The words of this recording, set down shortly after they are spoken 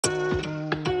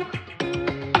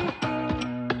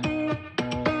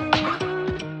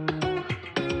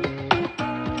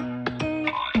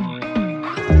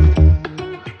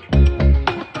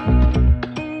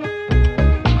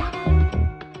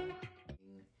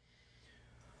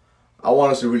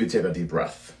want us to really take a deep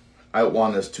breath. I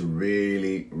want us to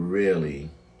really, really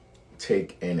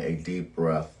take in a deep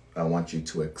breath. I want you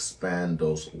to expand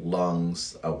those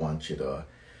lungs. I want you to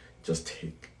just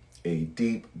take a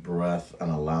deep breath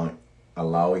and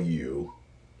allow you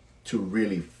to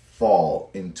really fall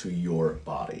into your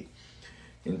body,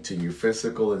 into your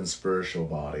physical and spiritual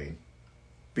body.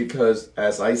 Because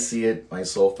as I see it, my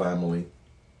soul family,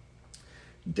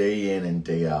 day in and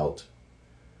day out,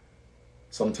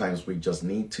 sometimes we just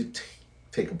need to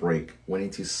take a break. We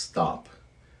need to stop.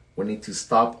 We need to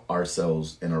stop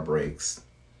ourselves in our breaks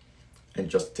and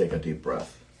just take a deep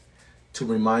breath to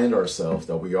remind ourselves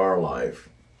that we are alive.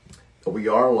 That we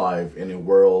are alive in a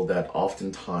world that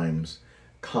oftentimes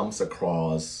comes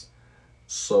across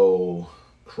so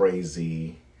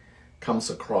crazy, comes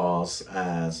across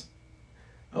as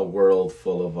a world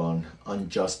full of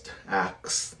unjust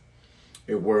acts,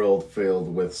 a world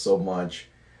filled with so much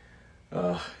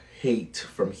hate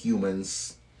from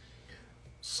humans,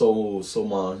 so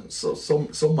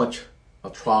much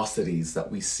atrocities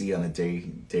that we see on a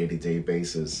day-to-day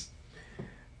basis.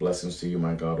 Blessings to you,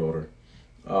 my goddaughter.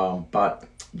 But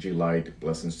G-Light,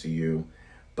 blessings to you.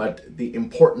 But the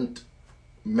important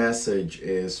message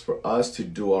is for us to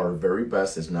do our very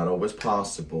best. It's not always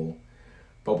possible,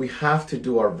 but we have to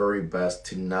do our very best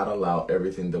to not allow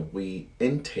everything that we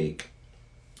intake,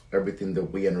 everything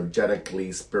that we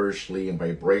energetically, spiritually, and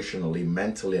vibrationally,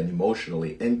 mentally, and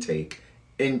emotionally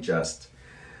ingest,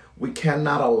 we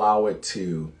cannot allow it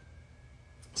to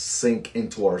sink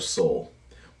into our soul.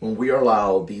 When we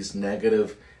allow these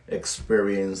negative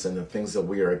experience and the things that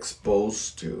we are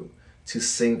exposed to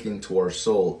sink into our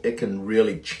soul, it can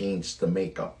really change the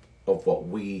makeup of what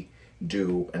we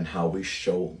do and how we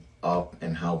show up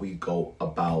and how we go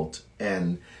about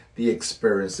and the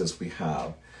experiences we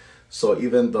have. So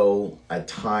even though at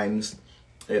times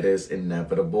it is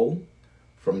inevitable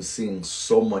from seeing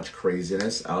so much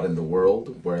craziness out in the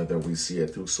world, whether we see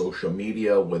it through social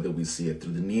media, whether we see it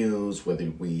through the news, whether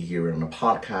we hear it on a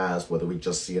podcast, whether we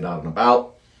just see it out and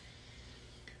about,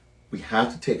 we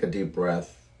have to take a deep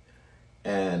breath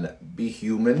and be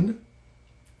human,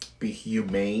 be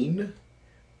humane,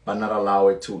 but not allow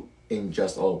it to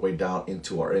ingest all the way down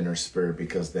into our inner spirit,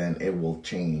 because then it will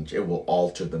change. It will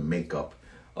alter the makeup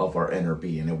of our inner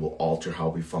being. It will alter how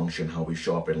we function, how we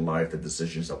show up in life, the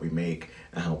decisions that we make,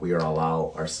 and how we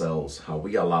allow ourselves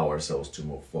to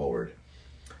move forward.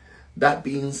 That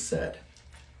being said,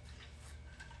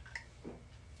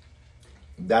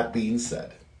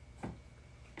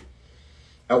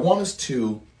 I want us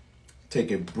to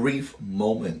take a brief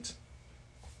moment.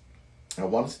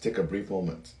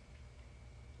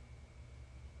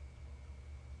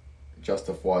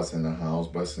 Justifies in the house.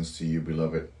 Blessings to you,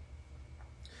 beloved.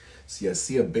 See, I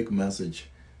see a big message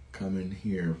coming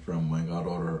here from my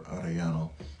goddaughter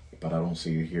Ariano, but I don't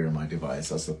see it here in my device.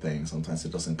 That's the thing. Sometimes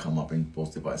it doesn't come up in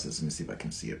both devices. Let me see if I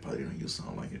can see it. Probably, you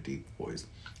sound like a deep voice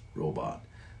robot.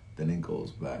 Then it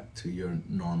goes back to your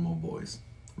normal voice.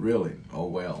 Really? Oh,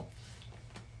 well.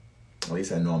 At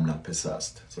least I know I'm not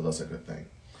possessed, so that's a good thing.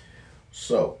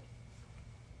 So,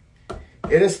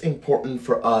 it is important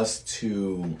for us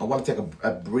to, I want to take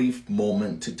a brief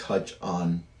moment to touch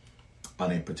on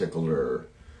a particular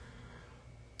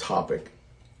topic,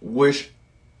 which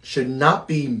should not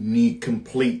be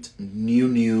complete new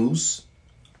news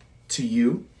to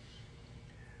you.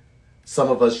 Some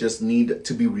of us just need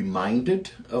to be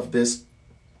reminded of this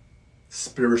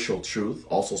spiritual truth,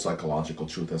 also psychological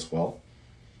truth as well.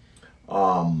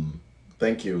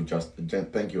 Thank you,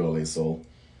 thank you, LA Soul.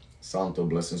 Santo,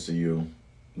 blessings to you.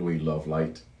 Louis, love,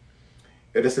 light.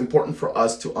 It is important for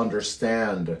us to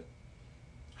understand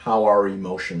how our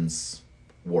emotions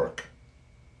work.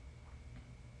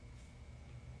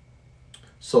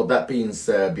 So that being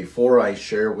said, before I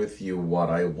share with you what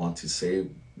I want to say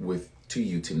to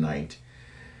you tonight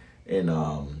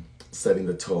in setting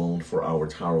the tone for our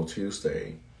Tarot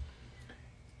Tuesday,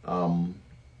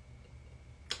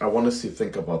 I want us to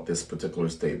think about this particular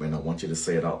statement. I want you to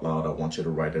say it out loud. I want you to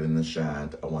write it in the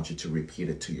chat. I want you to repeat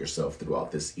it to yourself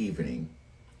throughout this evening.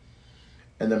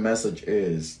 And the message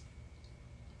is,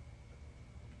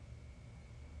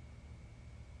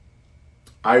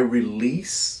 I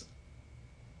release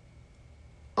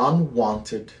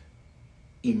unwanted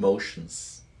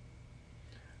emotions.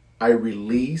 I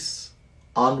release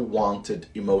unwanted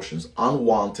emotions.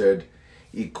 Unwanted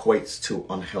equates to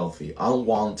unhealthy.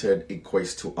 Unwanted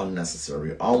equates to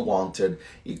unnecessary. Unwanted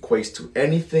equates to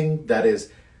anything that is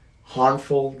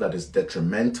harmful, that is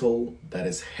detrimental, that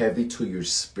is heavy to your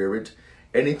spirit,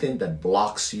 anything that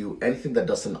blocks you, anything that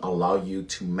doesn't allow you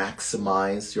to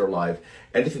maximize your life,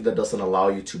 anything that doesn't allow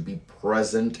you to be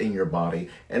present in your body,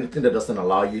 anything that doesn't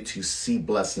allow you to see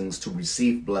blessings, to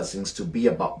receive blessings, to be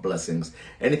about blessings,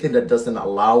 anything that doesn't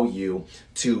allow you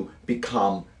to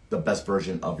become the best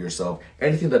version of yourself,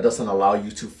 anything that doesn't allow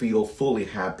you to feel fully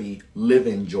happy, live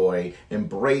in joy,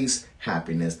 embrace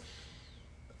happiness,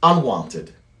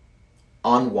 unwanted.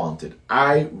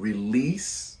 I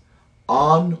release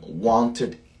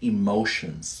unwanted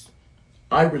emotions.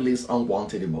 I release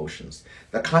unwanted emotions.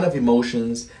 The kind of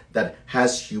emotions that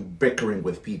has you bickering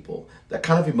with people. The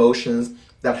kind of emotions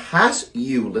that has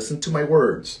you, listen to my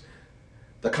words,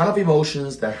 the kind of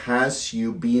emotions that has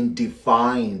you being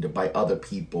defined by other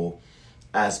people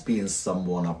as being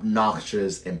someone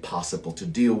obnoxious, impossible to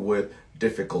deal with,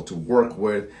 difficult to work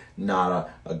with, not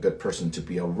a good person to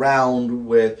be around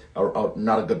with, or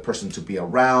not a good person to be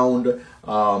around,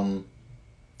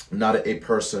 not a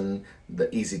person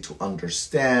that easy to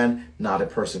understand, not a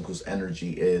person whose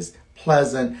energy is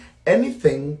pleasant.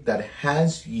 Anything that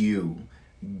has you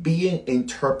being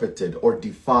interpreted or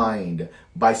defined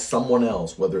by someone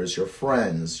else, whether it's your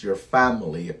friends, your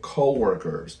family, your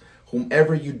co-workers,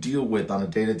 whomever you deal with on a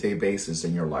day-to-day basis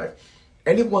in your life,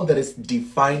 anyone that is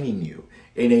defining you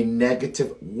in a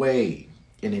negative way,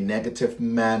 in a negative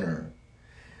manner,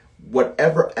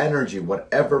 whatever energy,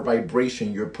 whatever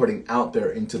vibration you're putting out there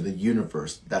into the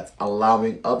universe that's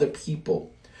allowing other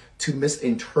people to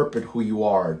misinterpret who you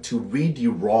are, to read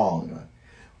you wrong,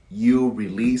 you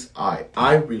release,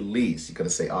 I release, you gotta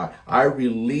say I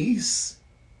release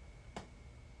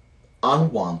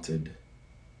unwanted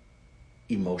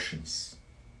emotions.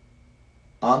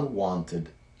 Unwanted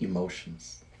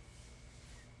emotions.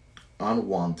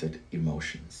 Unwanted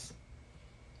emotions.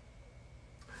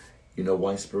 You know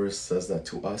why Spirit says that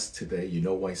to us today? You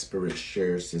know why Spirit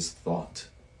shares this thought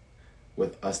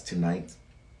with us tonight?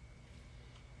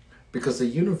 Because the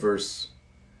universe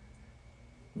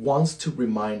wants to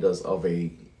remind us of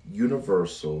a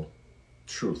universal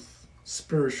truth,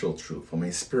 spiritual truth, from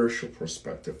a spiritual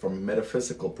perspective, from a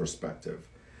metaphysical perspective,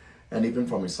 and even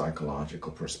from a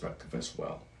psychological perspective as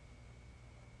well.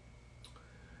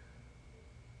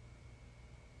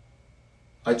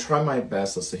 I try my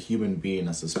best as a human being,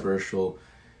 as a spiritual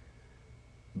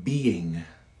being,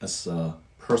 as a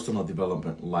personal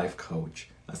development life coach,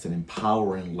 as an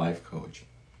empowering life coach,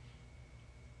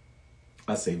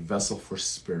 as a vessel for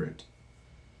spirit.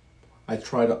 I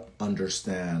try to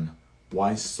understand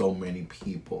why so many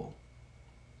people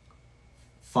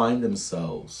find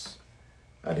themselves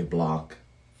at a block,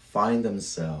 find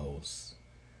themselves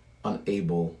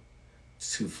unable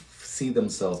to see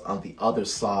themselves on the other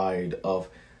side of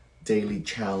daily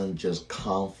challenges,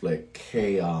 conflict,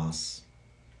 chaos,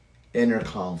 inner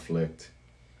conflict,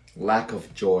 lack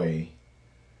of joy,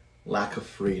 lack of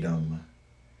freedom.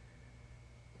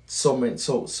 So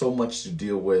much to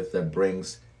deal with that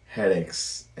brings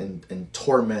headaches and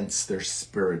torments their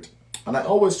spirit. And I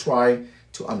always try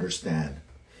to understand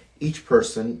each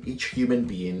person, each human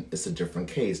being is a different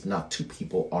case. Not two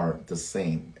people are the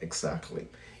same exactly.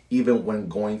 Even when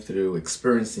going through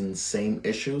experiencing same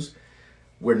issues,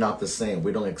 we're not the same.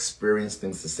 We don't experience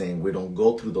things the same. We don't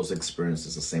go through those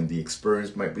experiences the same. The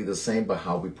experience might be the same, but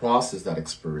how we process that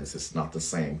experience is not the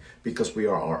same because we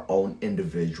are our own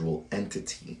individual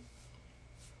entity.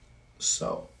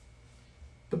 So,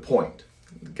 the point,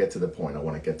 get to the point. I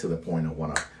want to get to the point. I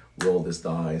want to roll this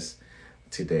dice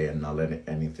today and not let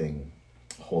anything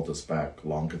hold us back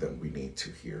longer than we need to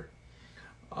here.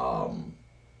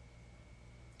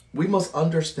 We must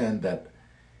understand that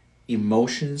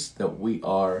emotions that we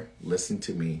are, listen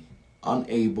to me,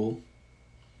 unable,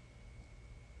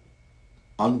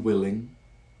 unwilling,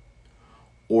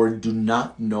 or do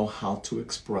not know how to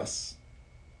express,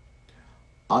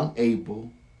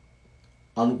 unable,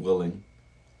 unwilling,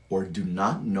 or do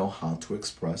not know how to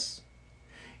express,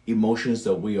 emotions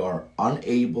that we are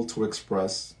unable to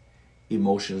express,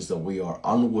 emotions that we are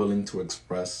unwilling to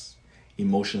express,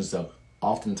 emotions that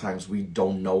oftentimes we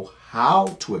don't know how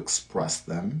to express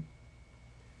them.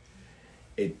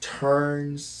 It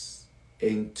turns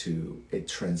into, it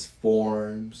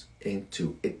transforms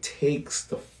into, it takes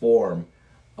the form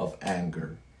of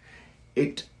anger.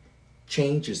 It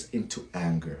changes into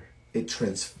anger. It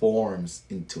transforms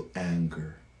into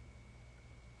anger.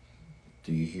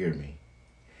 Do you hear me?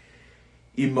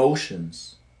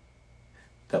 Emotions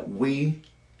that we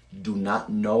do not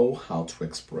know how to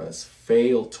express,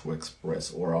 fail to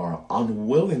express, or are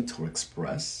unwilling to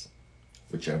express,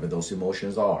 whichever those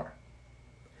emotions are,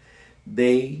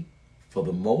 they, for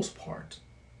the most part,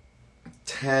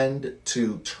 tend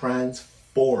to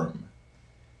transform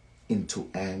into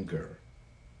anger.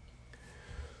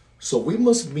 So we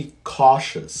must be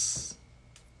cautious.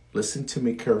 Listen to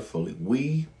me carefully.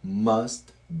 We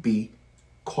must be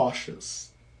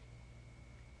cautious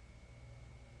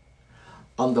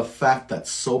on the fact that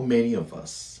so many of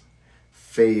us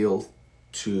fail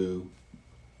to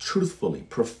truthfully,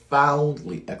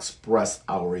 profoundly express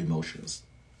our emotions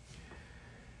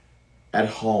at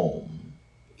home,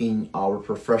 in our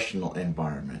professional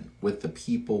environment, with the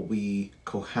people we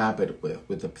cohabit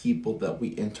with the people that we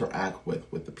interact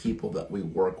with the people that we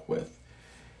work with.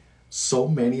 So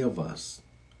many of us,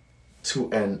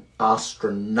 to an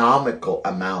astronomical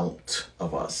amount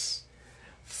of us,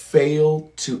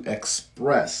 fail to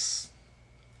express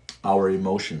our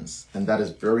emotions, and that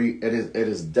is it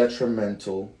is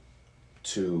detrimental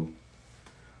to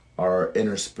our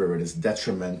inner spirit. It's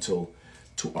detrimental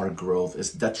to our growth.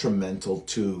 It's detrimental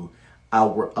to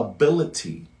our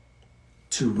ability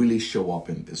to really show up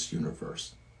in this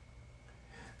universe.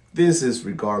 This is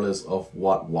regardless of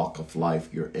what walk of life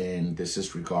you're in. This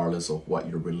is regardless of what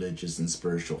your religious and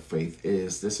spiritual faith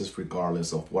is. This is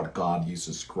regardless of what God you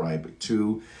subscribe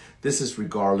to. This is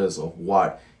regardless of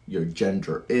what your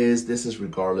gender is. This is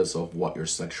regardless of what your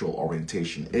sexual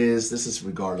orientation is. This is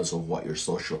regardless of what your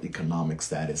social economic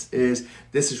status is.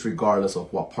 This is regardless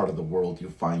of what part of the world you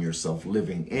find yourself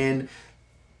living in.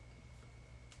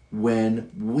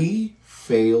 When we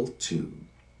fail to,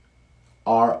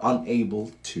 are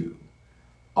unable to,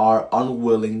 are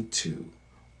unwilling to,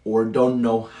 or don't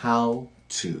know how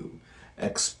to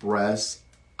express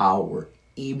our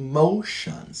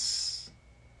emotions,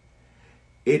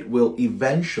 it will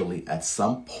eventually, at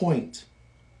some point,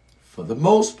 for the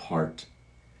most part,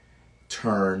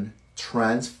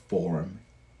 transform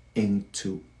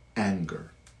into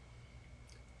anger.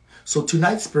 So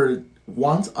tonight's Spirit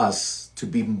wants us to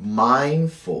be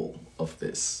mindful of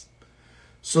this,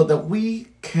 so that we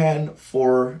can,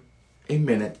 for a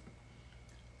minute,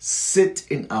 sit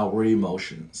in our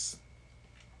emotions.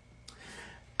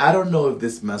 I don't know if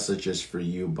this message is for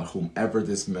you, but whomever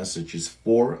this message is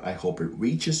for, I hope it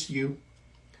reaches you.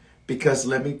 Because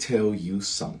let me tell you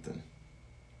something.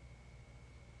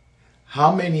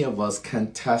 How many of us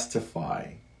can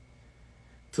testify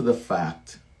to the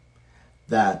fact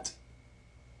that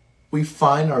we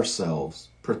find ourselves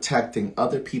protecting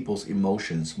other people's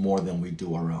emotions more than we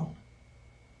do our own?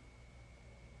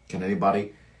 Can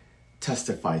anybody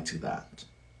testify to that?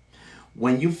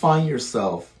 When you find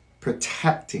yourself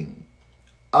protecting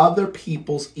other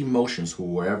people's emotions,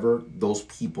 whoever those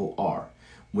people are,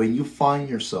 when you find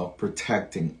yourself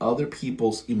protecting other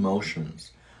people's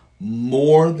emotions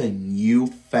more than you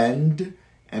fend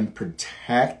and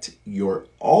protect your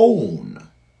own,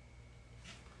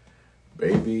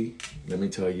 baby, let me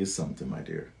tell you something, my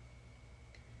dear.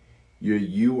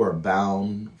 You are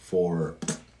bound for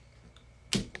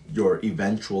your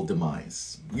eventual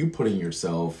demise. You putting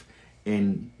yourself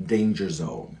in danger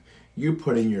zone. You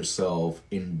putting yourself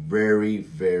in very,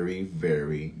 very,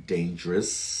 very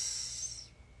dangerous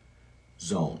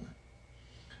zone.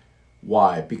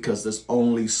 Why? Because there's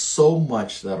only so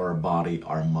much that our body,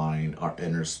 our mind, our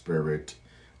inner spirit,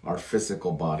 our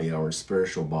physical body, our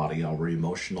spiritual body, our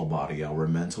emotional body, our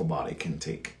mental body can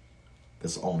take.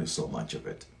 There's only so much of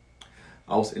it.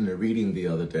 I was in a reading the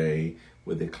other day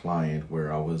with a client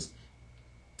where I was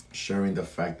sharing the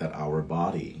fact that our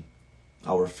body,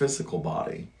 our physical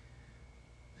body,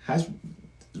 has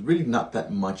really not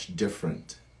that much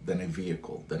different than a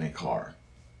vehicle, than a car.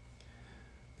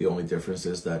 The only difference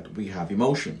is that we have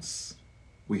emotions.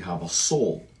 We have a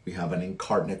soul. We have an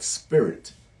incarnate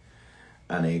spirit.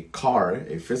 And a car,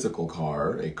 a physical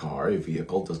car, a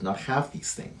vehicle does not have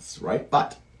these things, right?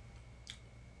 But,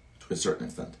 to a certain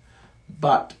extent.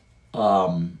 But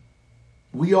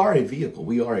we are a vehicle.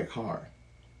 We are a car.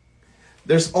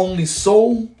 There's only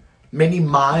so many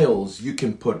miles you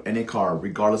can put in a car,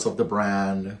 regardless of the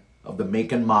brand, of the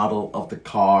make and model of the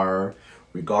car,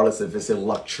 regardless if it's a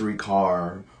luxury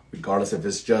car, regardless if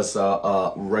it's just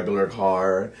a regular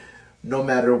car, no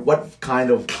matter what kind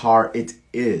of car it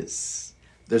is,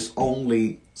 there's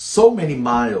only so many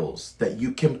miles that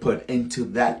you can put into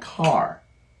that car.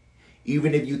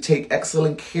 Even if you take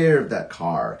excellent care of that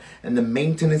car and the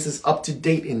maintenance is up to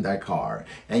date in that car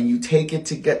and you take it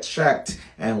to get checked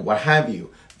and what have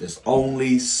you, there's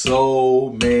only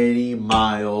so many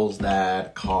miles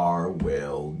that car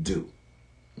will do.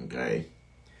 Okay?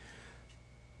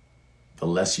 The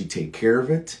less you take care of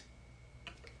it,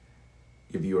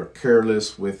 if you are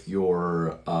careless with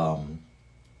your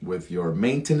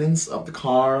maintenance of the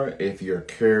car, if you're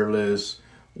careless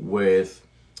with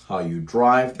how you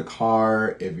drive the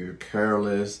car, if you're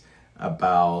careless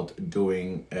about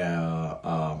doing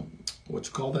what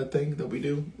you call that thing that we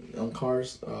do on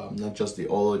cars? Not just the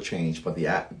oil change, but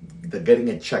the getting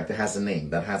it checked that has a name.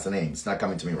 That has a name. It's not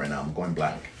coming to me right now. I'm going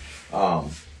blank.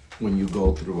 When you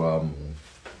go through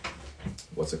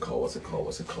what's it called?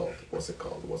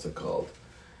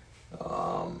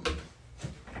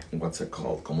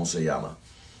 ¿Cómo se llama?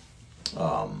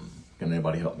 Can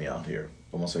anybody help me out here?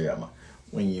 ¿Cómo se llama?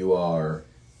 When you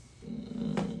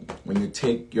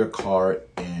take your car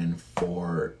in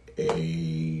for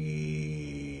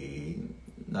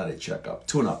not a checkup,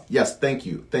 tune-up. Yes, thank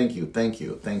you.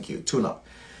 Tune-up.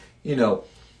 You know,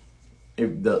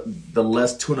 if the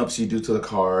less tune-ups you do to the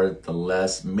car, the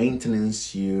less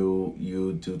maintenance you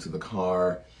do to the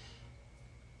car,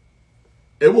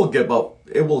 it will give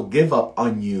up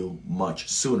on you much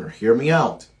sooner. Hear me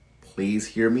out. Please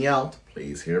hear me out.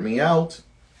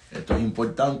 Esto es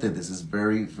importante. This is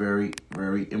very, very,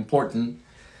 very important.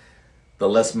 The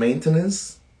less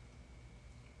maintenance,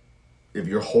 if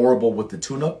you're horrible with the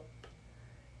tune-up,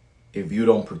 if you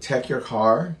don't protect your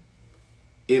car,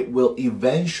 it will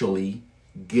eventually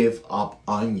give up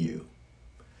on you.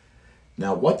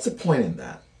 Now, what's the point in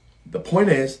that? The point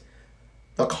is,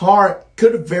 the car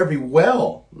could very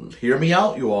well, hear me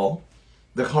out, you all,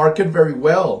 the car could very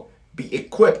well be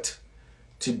equipped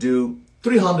to do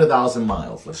 300,000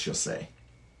 miles, let's just say.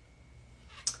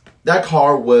 That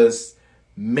car was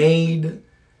made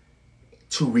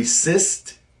to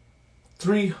resist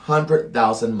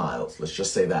 300,000 miles. Let's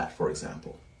just say that, for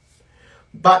example.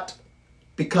 But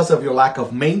because of your lack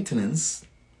of maintenance,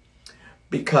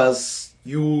 because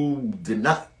you did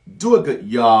not do a good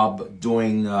job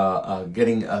doing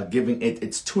giving it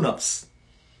its tune-ups,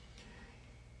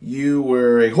 you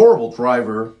were a horrible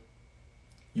driver.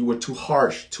 You were too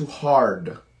harsh, too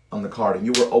hard on the car, and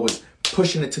you were always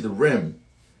pushing it to the rim.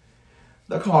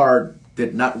 The car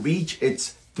did not reach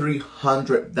its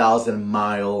 300,000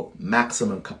 mile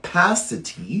maximum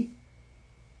capacity,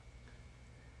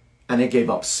 and it gave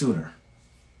up sooner.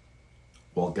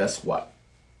 Well, guess what?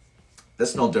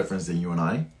 There's no difference in you and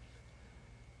I.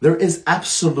 There is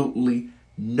absolutely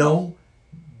no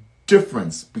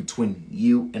difference between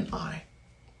you and I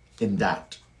in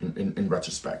that, in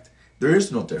retrospect. There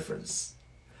is no difference.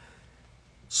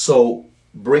 So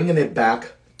bringing it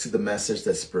back to the message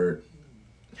that Spirit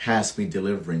has me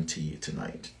delivering to you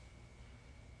tonight.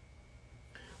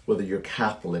 Whether you're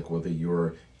Catholic, whether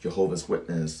you're Jehovah's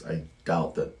Witness, I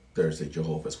doubt that there's a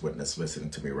Jehovah's Witness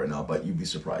listening to me right now, but you'd be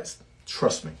surprised.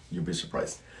 Trust me, you'd be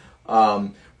surprised.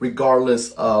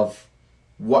 Regardless of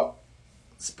what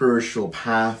spiritual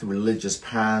path, religious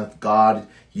path, God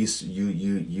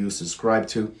you subscribe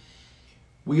to,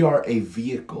 we are a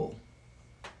vehicle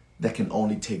that can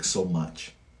only take so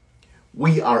much.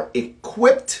 We are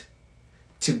equipped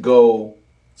to go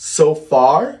so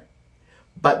far,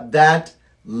 but that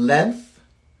length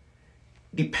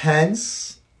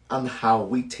depends on how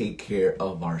we take care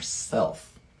of ourselves.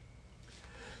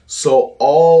 So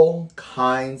all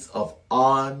kinds of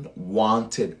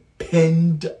unwanted,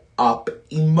 pinned up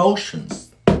emotions,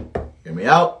 hear me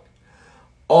out,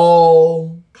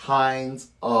 all kinds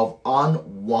of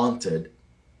unwanted,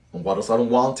 and what does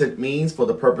unwanted means for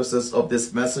the purposes of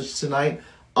this message tonight?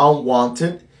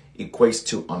 Unwanted equates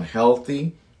to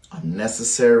unhealthy,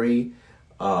 unnecessary.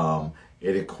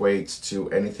 It equates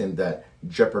to anything that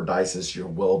jeopardizes your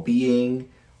well-being.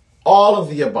 All of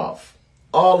the above.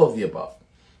 All of the above.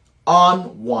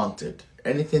 Unwanted.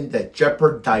 Anything that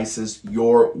jeopardizes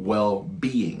your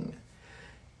well-being.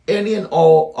 Any and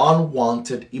all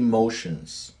unwanted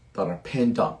emotions that are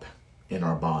pinned up in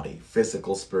our body.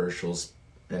 Physical, spiritual,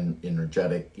 and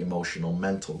energetic, emotional,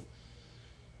 mental.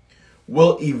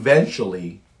 Will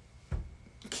eventually,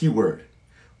 keyword,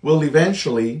 will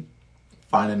eventually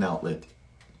find an outlet.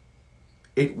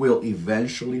 It will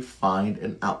eventually find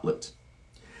an outlet.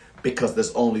 Because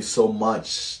there's only so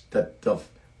much that the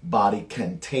body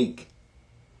can take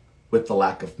with the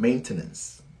lack of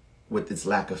maintenance, with its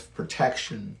lack of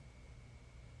protection.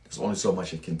 There's only so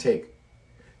much it can take,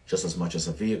 just as much as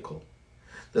a vehicle.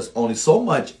 There's only so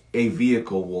much a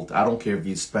vehicle will, I don't care if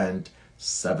you spend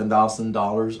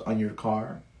 $7,000 on your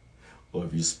car, or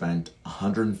if you spent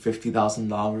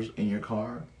 $150,000 in your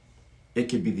car. It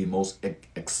could be the most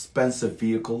expensive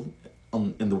vehicle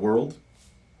in the world.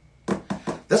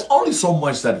 There's only so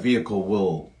much that vehicle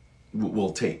will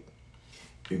take.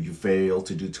 If you fail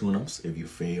to do tune-ups, if you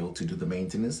fail to do the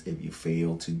maintenance, if you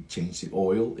fail to change the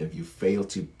oil, if you fail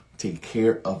to take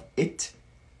care of it,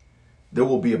 there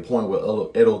will be a point where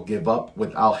it'll give up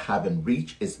without having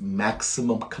reached its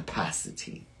maximum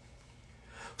capacity.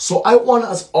 So I want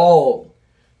us all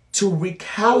to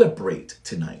recalibrate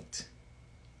tonight.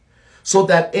 So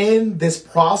that in this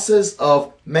process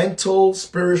of mental,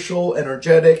 spiritual,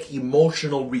 energetic,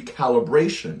 emotional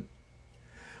recalibration,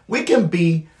 we can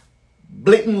be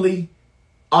blatantly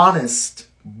honest,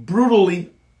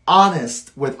 brutally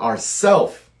honest with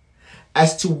ourselves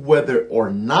as to whether or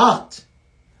not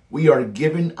we are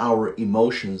giving our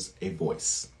emotions a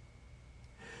voice.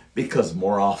 Because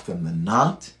more often than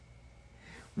not,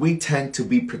 we tend to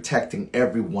be protecting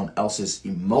everyone else's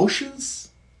emotions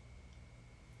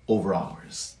over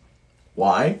ours.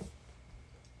 Why?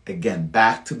 Again,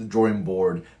 back to the drawing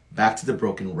board, back to the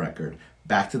broken record,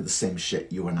 back to the same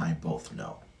shit you and I both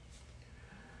know.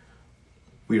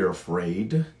 We are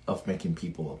afraid of making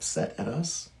people upset at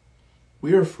us.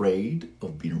 We are afraid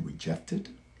of being rejected.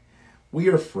 We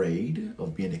are afraid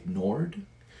of being ignored.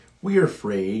 We are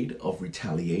afraid of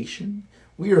retaliation.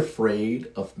 We are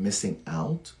afraid of missing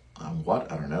out on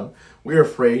what? I don't know. We are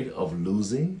afraid of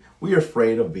losing. We are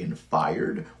afraid of being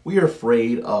fired. We are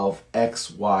afraid of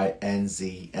X, Y, and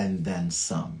Z, and then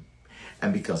some.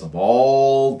 And because of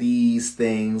all these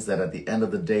things that at the end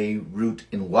of the day root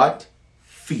in what?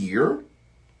 Fear.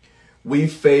 We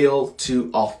fail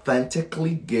to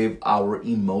authentically give our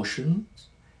emotions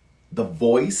the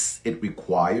voice it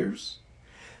requires,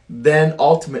 then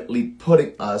ultimately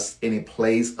putting us in a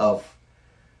place of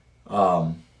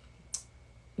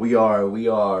we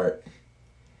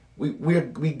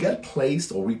get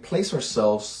placed, or we place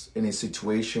ourselves in a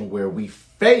situation where we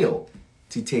fail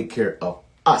to take care of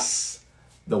us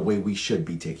the way we should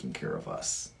be taking care of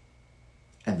us.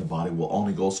 And the body will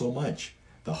only go so much.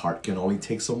 The heart can only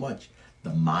take so much.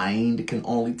 The mind can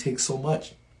only take so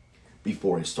much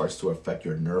before it starts to affect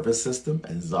your nervous system,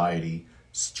 anxiety,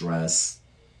 stress,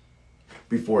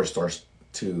 before it starts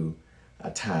to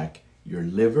attack your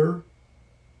liver,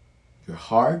 your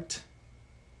heart,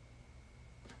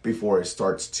 before it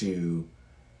starts to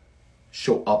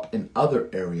show up in other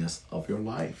areas of your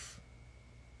life.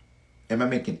 Am I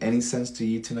making any sense to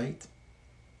you tonight?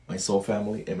 My soul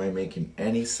family, am I making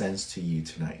any sense to you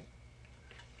tonight?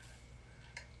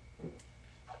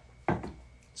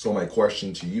 So my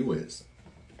question to you is,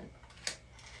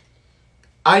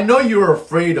 I know you're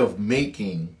afraid of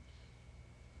making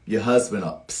your husband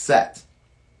upset,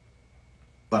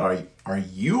 but are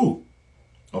you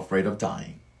afraid of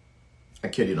dying? I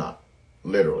kid you not,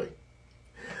 literally.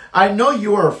 I know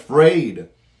you are afraid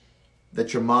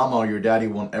that your mama or your daddy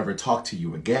won't ever talk to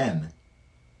you again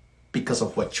because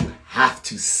of what you have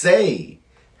to say,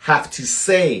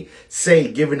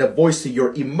 giving a voice to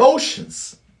your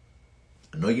emotions.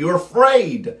 I know you're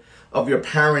afraid of your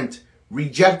parent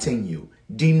rejecting you,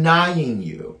 denying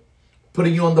you,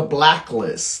 putting you on the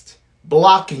blacklist,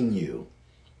 blocking you,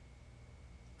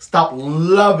 stop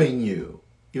loving you,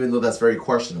 even though that's very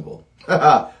questionable.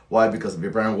 Why? Because if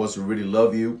your parent was to really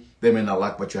love you, they may not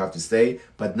like what you have to say,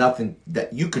 but nothing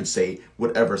that you could say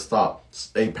would ever stop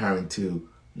a parent to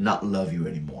not love you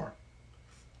anymore.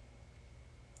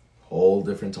 Whole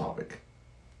different topic.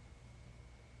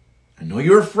 I know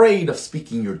you're afraid of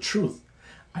speaking your truth.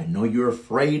 I know you're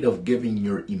afraid of giving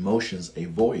your emotions a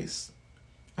voice.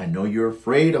 I know you're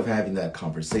afraid of having that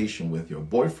conversation with your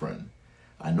boyfriend.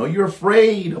 I know you're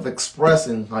afraid of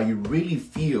expressing how you really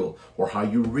feel or how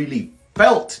you really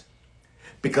felt.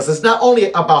 Because it's not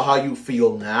only about how you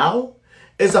feel now,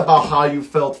 it's about how you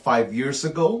felt 5 years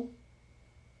ago.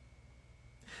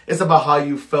 It's about how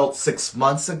you felt 6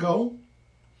 months ago.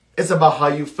 It's about how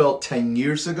you felt 10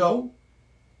 years ago.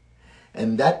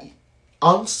 And that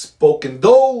those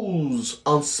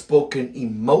unspoken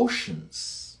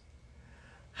emotions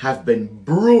have been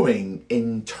brewing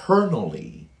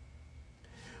internally,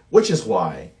 which is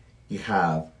why you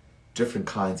have different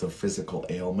kinds of physical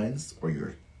ailments, or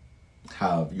you're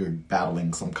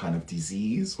battling some kind of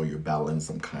disease, or you're battling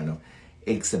some kind of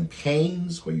aches and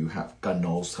pains, or you have God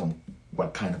knows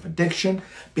what kind of addiction,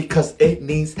 because it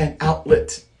needs an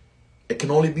outlet. It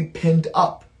can only be pinned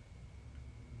up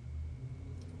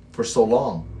for so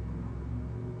long.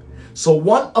 So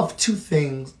one of two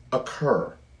things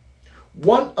occur.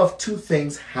 One of two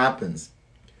things happens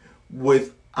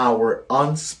with our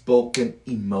unspoken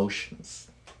emotions.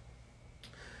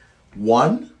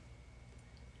 One,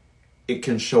 it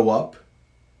can show up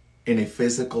in a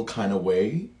physical kind of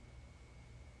way,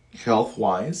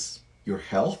 health-wise, your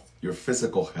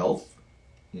physical health,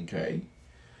 okay?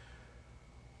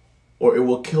 Or it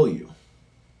will kill you.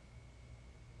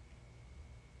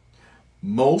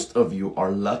 Most of you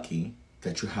are lucky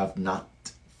that you have not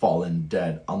fallen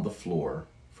dead on the floor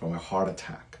from a heart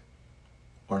attack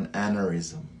or an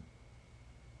aneurysm.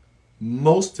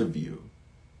 Most of you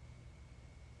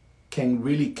can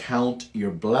really count your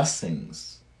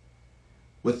blessings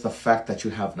with the fact that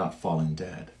you have not fallen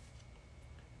dead.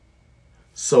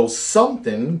 So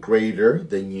something greater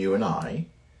than you and I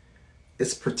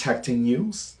is protecting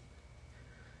you.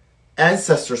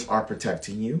 Ancestors are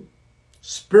protecting you.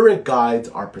 Spirit guides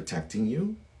are protecting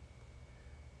you.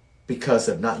 Because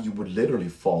if not, you would literally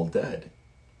fall dead.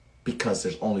 Because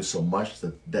there's only so much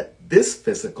that this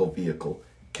physical vehicle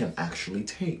can actually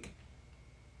take.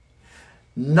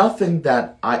 Nothing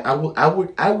that I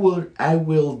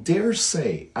will dare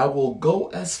say, I will go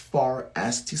as far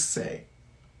as to say,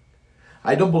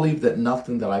 I don't believe that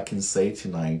nothing that I can say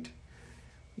tonight,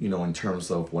 in terms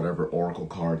of whatever oracle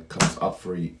card comes up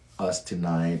for us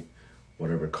tonight,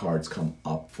 whatever cards come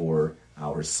up for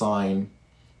our sign,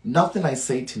 nothing I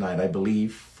say tonight, I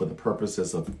believe, for the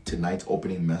purposes of tonight's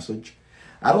opening message,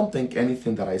 I don't think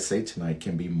anything that I say tonight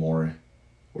can be more,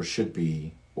 or should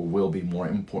be, or will be more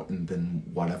important than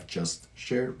what I've just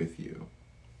shared with you.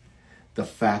 The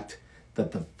fact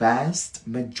that the vast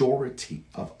majority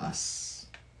of us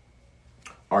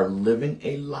are living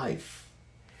a life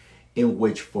in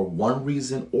which, for one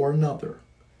reason or another,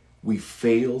 we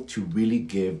fail to really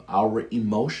give our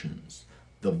emotions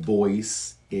the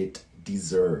voice it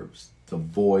deserves, the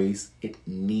voice it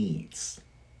needs.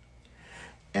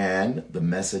 And the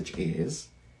message is,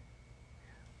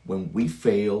 when we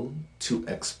fail to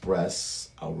express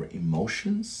our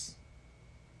emotions,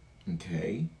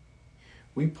 okay,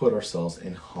 we put ourselves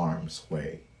in harm's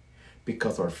way,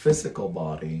 because our physical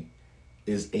body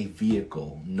is a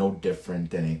vehicle no different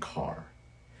than a car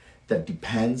that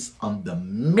depends on the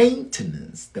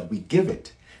maintenance that we give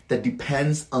it, that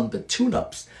depends on the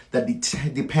tune-ups, that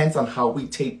depends on how we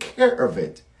take care of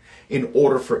it in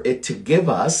order for it to give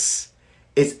us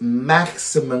its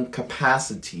maximum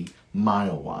capacity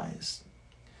mile-wise.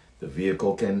 The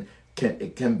vehicle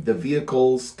the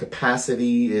vehicle's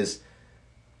capacity is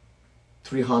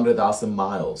 300,000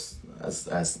 miles,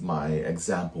 as my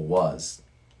example was.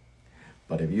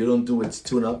 But if you don't do its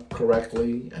tune-up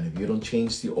correctly, and if you don't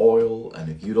change the oil, and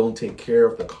if you don't take care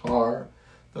of the car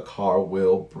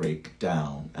will break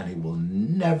down, and it will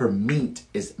never meet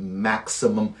its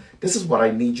maximum. This is what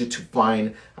I need you to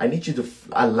find. I need you to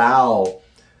allow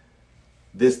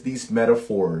these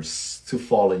metaphors to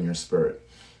fall in your spirit.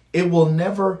 It will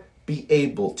never be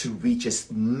able to reach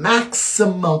its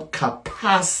maximum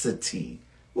capacity.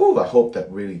 Ooh, I hope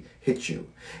that really hit you.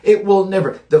 It will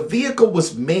never. The vehicle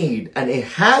was made, and it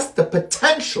has the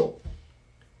potential.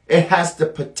 It has the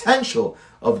potential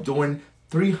of doing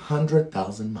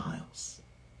 300,000 miles.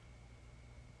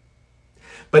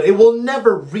 But it will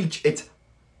never reach its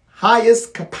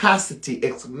highest capacity,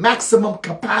 its maximum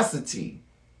capacity,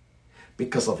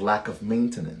 because of lack of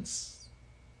maintenance,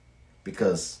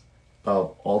 because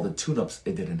of all the tune-ups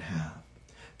it didn't have,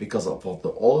 because of all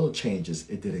the oil changes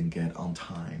it didn't get on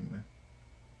time.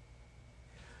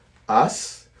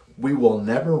 Us, we will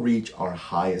never reach our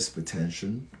highest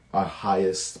potential,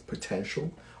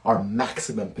 our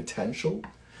maximum potential.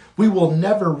 We will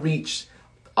never reach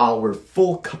our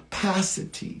full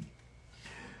capacity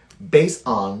based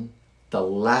on the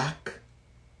lack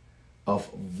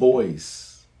of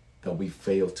voice that we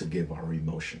fail to give our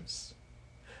emotions.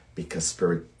 Because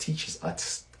Spirit teaches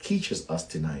us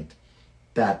tonight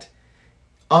that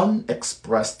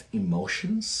unexpressed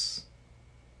emotions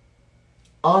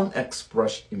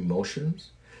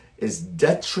is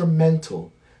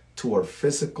detrimental to our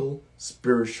physical,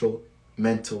 spiritual,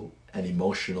 mental, and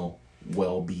emotional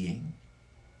well-being.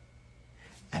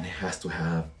 And it has to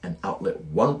have an outlet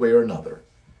one way or another.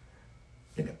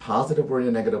 In a positive or in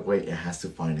a negative way, it has to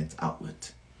find its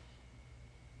outlet.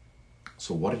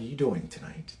 So what are you doing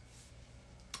tonight?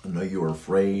 I know you're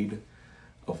afraid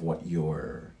of what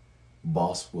your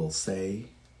boss will say,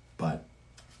 but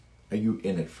are you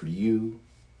in it for you?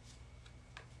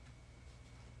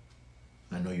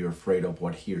 I know you're afraid of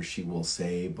what he or she will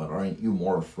say, but aren't you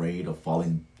more afraid of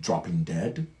dropping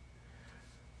dead?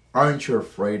 Aren't you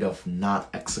afraid of not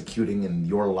executing in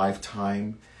your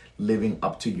lifetime, living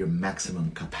up to your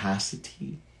maximum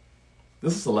capacity?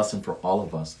 This is a lesson for all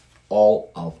of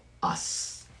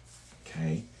us,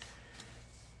 okay?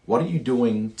 What are you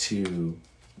doing to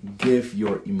give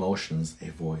your emotions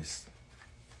a voice?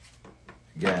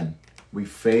 Again, we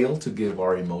fail to give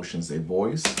our emotions a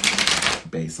voice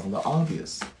based on the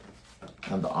obvious.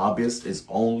 And the obvious is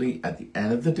only, at the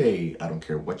end of the day, I don't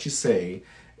care what you say,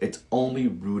 it's only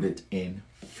rooted in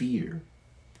fear.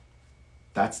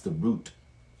 That's the root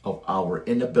of our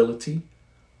inability,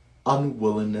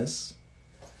 unwillingness,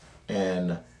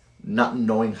 and not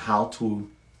knowing how to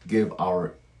give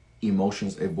our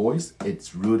emotions a voice.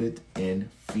 It's rooted in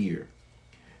fear.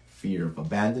 Fear of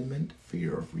abandonment,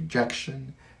 fear of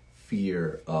rejection,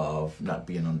 fear of not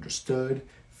being understood,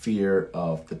 fear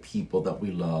of the people that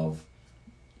we love,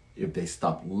 if they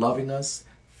stop loving us,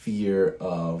 fear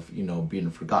of, being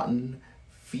forgotten,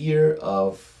 fear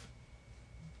of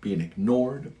being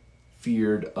ignored,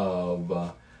 fear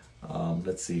of,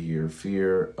 let's see here,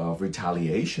 fear of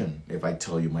retaliation. If I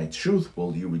tell you my truth,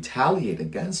 will you retaliate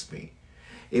against me?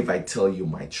 If I tell you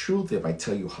my truth, if I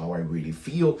tell you how I really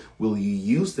feel, will you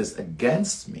use this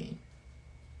against me?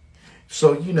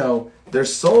 So,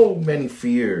 there's so many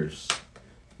fears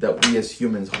that we as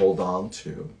humans hold on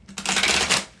to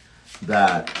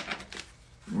that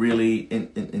really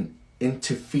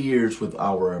interferes with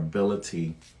our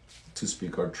ability to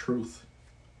speak our truth,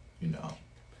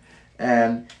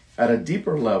 And at a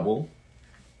deeper level,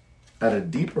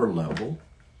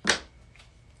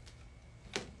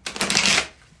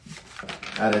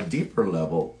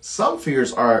 some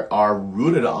fears are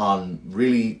rooted on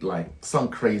really like some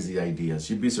crazy ideas.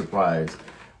 You'd be surprised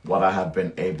what I have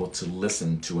been able to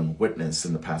listen to and witness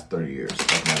in the past 30 years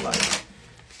of my life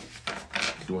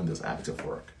doing this active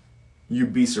work.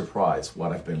 You'd be surprised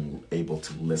what I've been able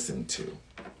to listen to.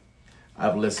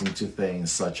 I've listened to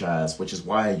things such as, which is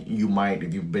why you might,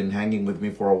 if you've been hanging with me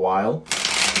for a while,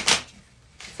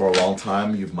 for a long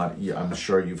time, I'm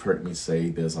sure you've heard me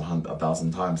say this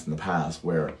 1,000 times in the past,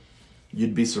 where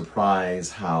you'd be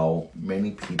surprised how many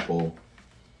people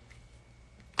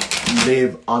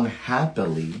live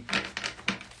unhappily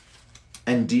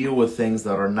and deal with things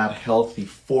that are not healthy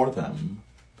for them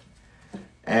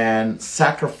and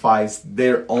sacrifice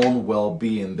their own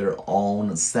well-being, their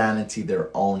own sanity, their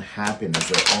own happiness,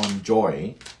 their own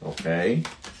joy, okay,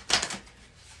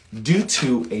 due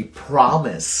to a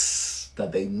promise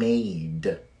that they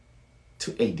made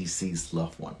to a deceased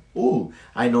loved one. Ooh,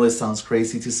 I know it sounds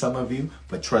crazy to some of you,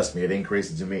 but trust me, it ain't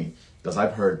crazy to me, because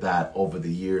I've heard that over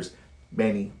the years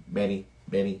many times.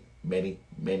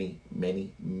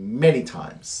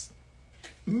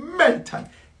 Many times.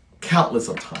 Countless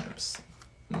of times.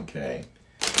 Okay.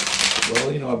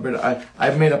 Well,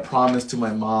 I've made a promise to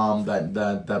my mom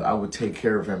that I would take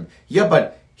care of him. Yeah,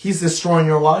 but he's destroying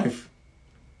your life.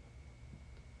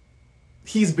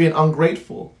 He's being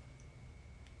ungrateful.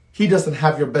 He doesn't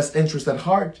have your best interest at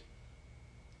heart.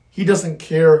 He doesn't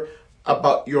care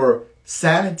about your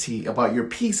sanity, about your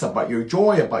peace, about your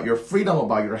joy, about your freedom,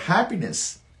 about your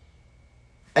happiness.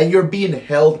 And you're being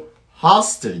held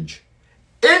hostage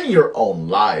in your own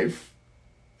life.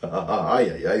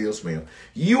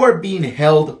 You are being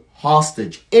held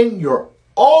hostage in your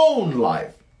own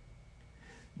life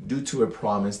due to a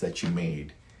promise that you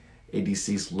made a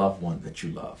deceased loved one that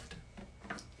you loved.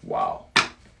 Wow.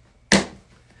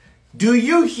 Do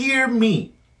you hear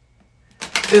me?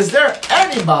 Is there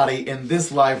anybody in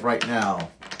this life right now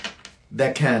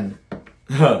that can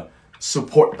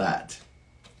support that?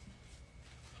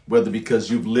 Whether because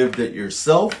you've lived it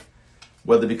yourself,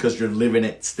 whether because you're living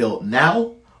it still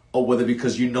now, or whether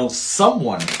because you know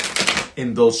someone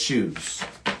in those shoes.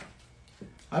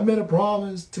 I made a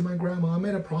promise to my grandma. I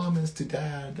made a promise to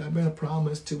dad. I made a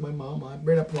promise to my mama. I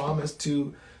made a promise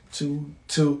to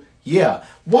yeah.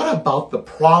 What about the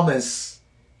promise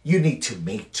you need to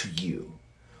make to you?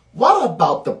 What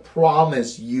about the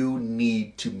promise you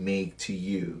need to make to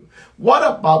you? What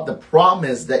about the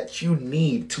promise that you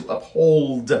need to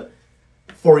uphold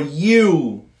for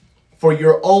you, for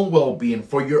your own well-being,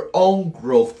 for your own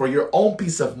growth, for your own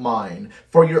peace of mind,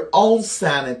 for your own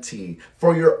sanity,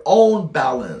 for your own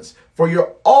balance, for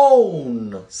your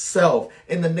own self,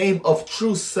 in the name of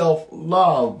true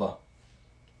self-love?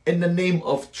 In the name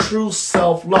of true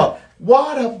self-love.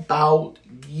 What about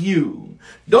you?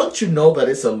 Don't you know that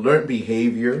it's a learned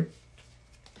behavior?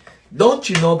 Don't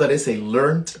you know that it's a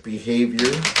learned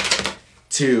behavior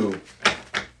to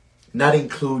not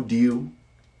include you,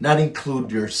 not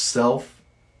include yourself?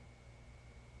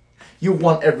 You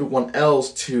want everyone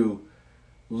else to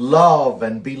love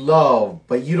and be loved,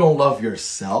 but you don't love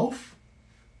yourself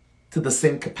to the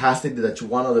same capacity that you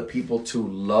want other people to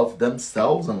love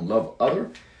themselves and love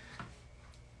others.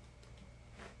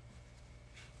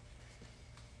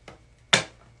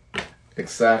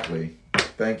 Exactly.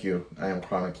 Thank you. I am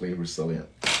chronically resilient.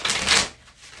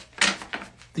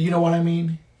 Do you know what I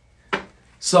mean?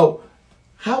 So,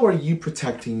 how are you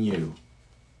protecting you?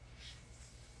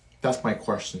 That's my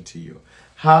question to you.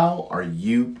 How are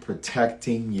you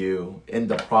protecting you in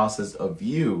the process of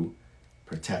you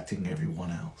protecting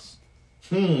everyone else?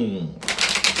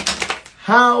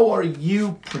 How are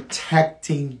you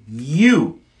protecting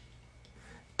you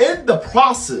in the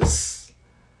process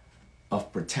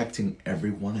of protecting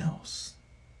everyone else?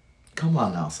 Come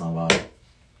on now, somebody.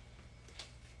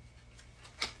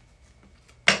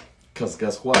 Because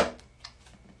guess what?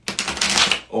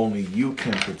 Only you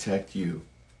can protect you.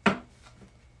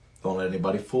 Don't let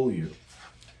anybody fool you.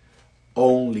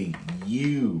 Only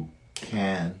you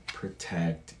can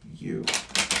protect you.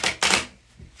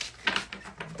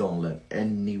 Don't let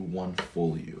anyone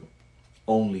fool you.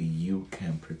 Only you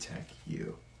can protect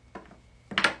you.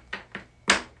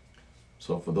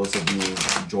 So for those of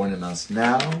you joining us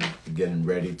now, getting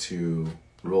ready to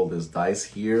roll this dice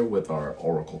here with our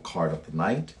oracle card of the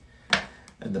night.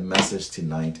 And the message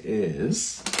tonight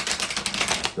is,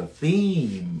 the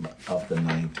theme of the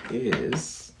night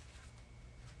is,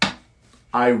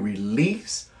 I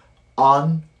release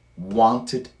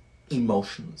unwanted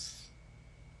emotions.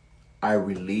 I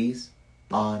release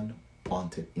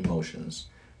unwanted emotions.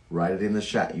 Write it in the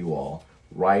chat, you all.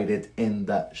 Write it in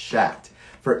the chat.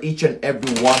 For each and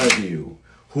every one of you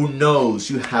who knows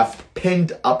you have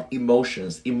pinned up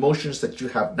emotions, emotions that you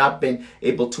have not been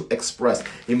able to express,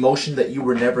 emotion that you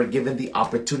were never given the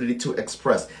opportunity to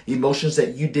express, emotions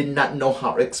that you did not know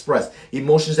how to express,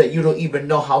 emotions that you don't even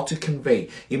know how to convey,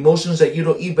 emotions that you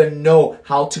don't even know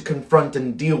how to confront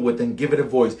and deal with and give it a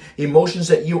voice, emotions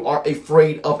that you are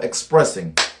afraid of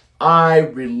expressing. I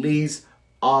release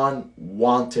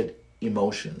unwanted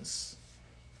emotions.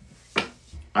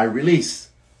 I release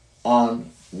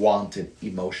unwanted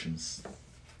emotions.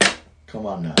 Come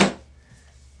on now.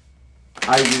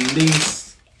 I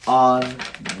release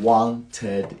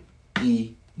unwanted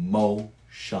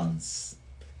emotions.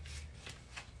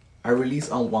 I release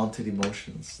unwanted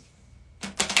emotions.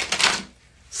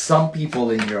 Some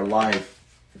people in your life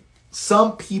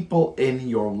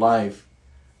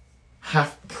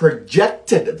have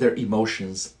projected their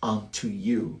emotions onto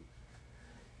you.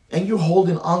 And you're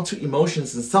holding on to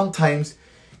emotions, and sometimes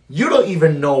you don't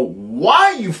even know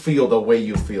why you feel the way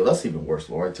you feel. That's even worse,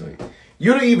 Lord, I tell you.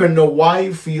 You don't even know why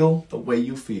you feel the way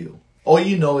you feel. All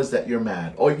you know is that you're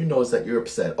mad. All you know is that you're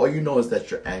upset. All you know is that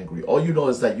you're angry. All you know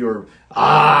is that you're,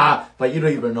 but you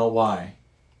don't even know why.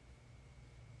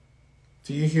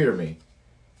 Do you hear me?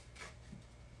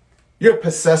 You're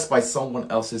possessed by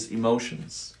someone else's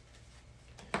emotions.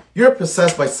 You're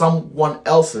possessed by someone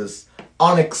else's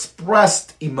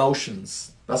unexpressed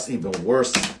emotions. That's even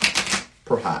worse,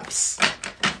 perhaps.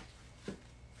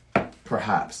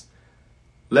 Perhaps.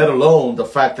 Let alone the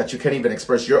fact that you can't even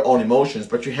express your own emotions,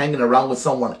 but you're hanging around with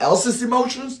someone else's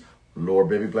emotions? Lord,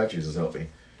 baby, Black Jesus, help me.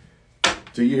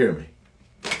 Do you hear me?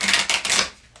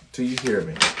 Do you hear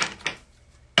me?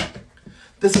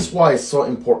 This is why it's so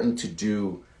important to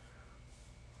do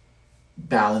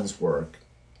balance work,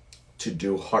 to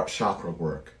do heart chakra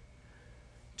work,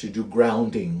 to do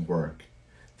grounding work.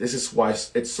 This is why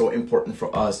it's so important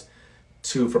for us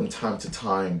to, from time to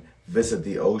time, visit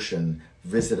the ocean,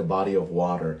 visit a body of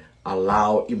water,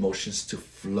 allow emotions to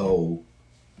flow.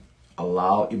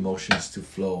 Allow emotions to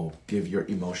flow. Give your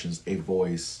emotions a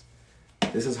voice.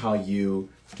 This is how you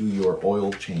do your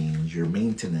oil change, your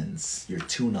maintenance, your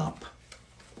tune-up,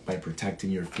 by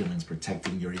protecting your feelings,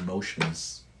 protecting your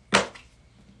emotions.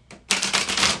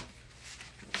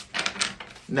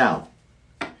 Now,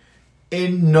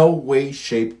 in no way,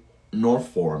 shape, nor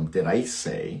form did I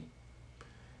say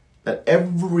that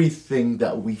everything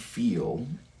that we feel,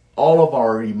 all of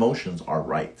our emotions are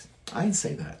right. I didn't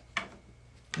say that.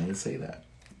 I didn't say that.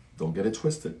 Don't get it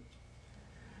twisted.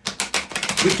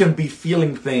 We can be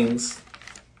feeling things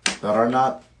that are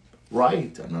not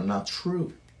right and are not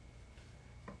true.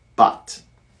 But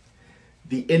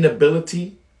the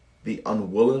inability, the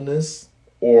unwillingness,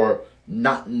 or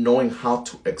not knowing how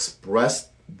to express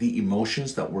the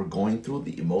emotions that we're going through,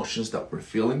 the emotions that we're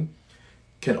feeling,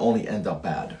 can only end up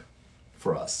bad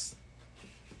for us.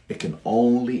 It can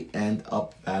only end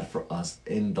up bad for us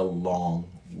in the long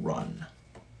run.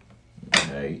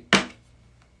 Okay?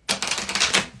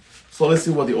 So let's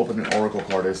see what the opening oracle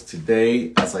card is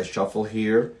today as I shuffle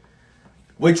here.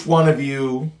 Which one of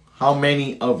you, how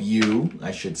many of you,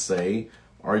 I should say,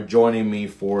 are joining me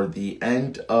for the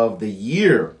end of the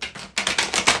year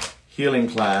healing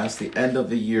class, the end of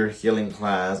the year healing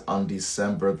class on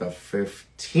December the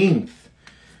 15th.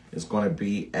 It's going to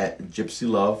be at Gypsy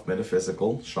Love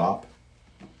Metaphysical Shop.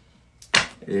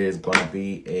 It is going to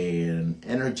be an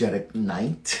energetic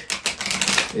night.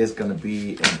 It's going to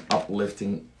be an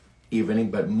uplifting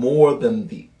evening, but more than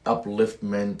the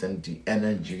upliftment and the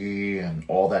energy and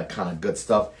all that kind of good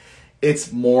stuff,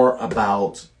 it's more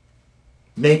about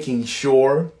making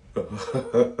sure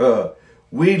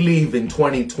we leave in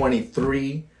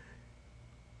 2023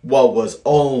 what was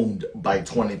owned by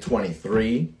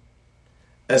 2023,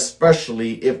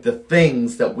 especially if the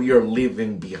things that we are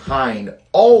leaving behind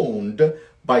owned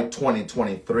by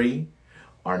 2023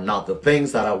 are not the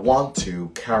things that I want to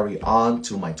carry on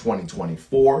to my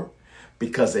 2024,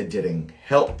 because it didn't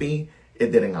help me.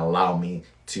 It didn't allow me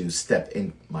to step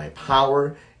in my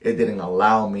power. It didn't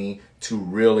allow me to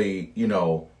really,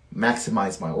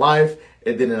 maximize my life.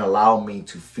 It didn't allow me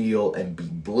to feel and be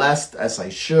blessed as I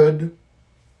should.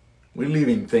 We're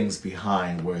leaving things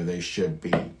behind where they should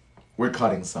be. We're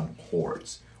cutting some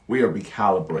cords. We are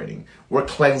recalibrating. We're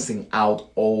cleansing out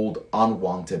old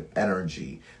unwanted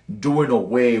energy, doing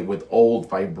away with old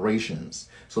vibrations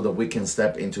so that we can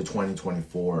step into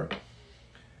 2024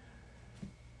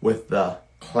 with the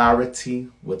clarity,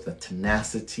 with the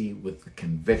tenacity, with the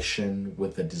conviction,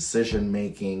 with the decision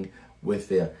making, with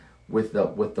the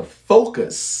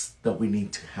focus that we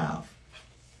need to have.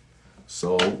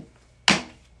 So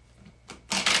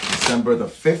December the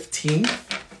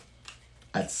 15th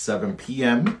at 7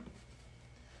 p.m.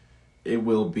 it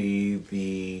will be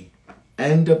the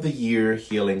end of the year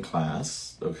healing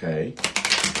class. Okay,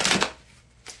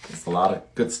 there's a lot of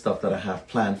good stuff that I have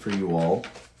planned for you all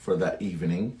for that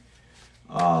evening.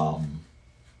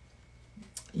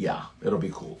 Yeah, it'll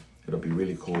be cool. It'll be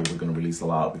really cool. We're going to release a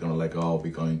lot. We're going to let go.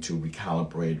 We're going to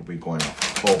recalibrate. We're going to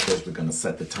focus. We're going to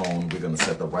set the tone. We're going to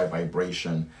set the right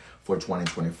vibration for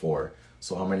 2024.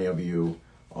 So how many of you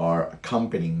are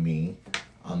accompanying me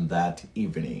on that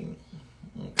evening?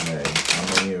 Okay.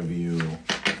 How many of you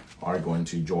are going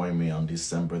to join me on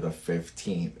December the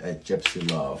 15th at Gypsy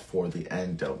Love for the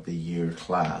end of the year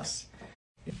class?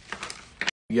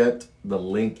 Yet the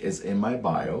link is in my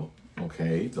bio.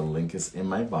 Okay, the link is in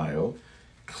my bio.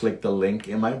 Click the link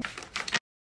in my,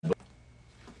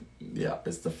 yeah,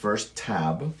 it's the first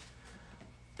tab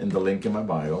in the link in my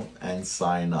bio, and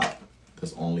sign up.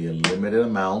 There's only a limited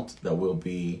amount that will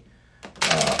be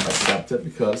accepted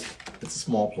because it's a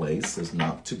small place. It's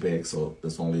not too big, so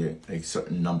there's only a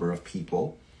certain number of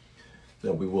people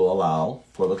that we will allow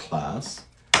for the class.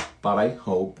 But I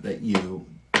hope that you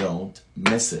don't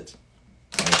miss it.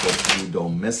 I hope you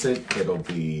don't miss it. It'll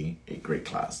be a great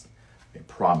class. I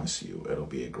promise you, it'll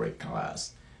be a great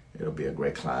class. It'll be a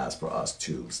great class for us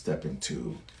to step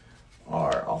into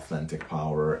our authentic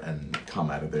power and come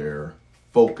out of there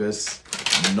focused,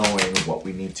 knowing what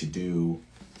we need to do,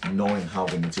 knowing how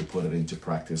we need to put it into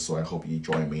practice. So I hope you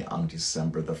join me on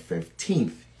December the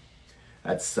 15th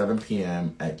at 7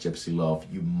 p.m. at Gypsy Love.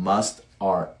 You must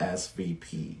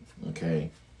RSVP,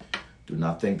 okay? Do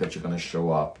not think that you're going to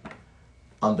show up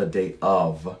on the day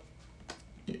of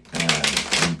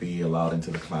and be allowed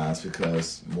into the class,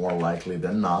 because more likely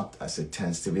than not, as it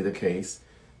tends to be the case,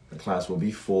 the class will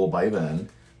be full by then.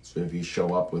 So if you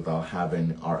show up without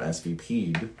having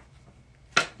RSVP'd,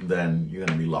 then you're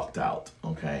going to be locked out,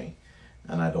 okay?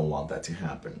 And I don't want that to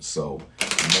happen. So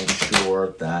make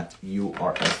sure that you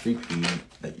RSVP,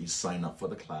 that you sign up for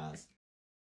the class.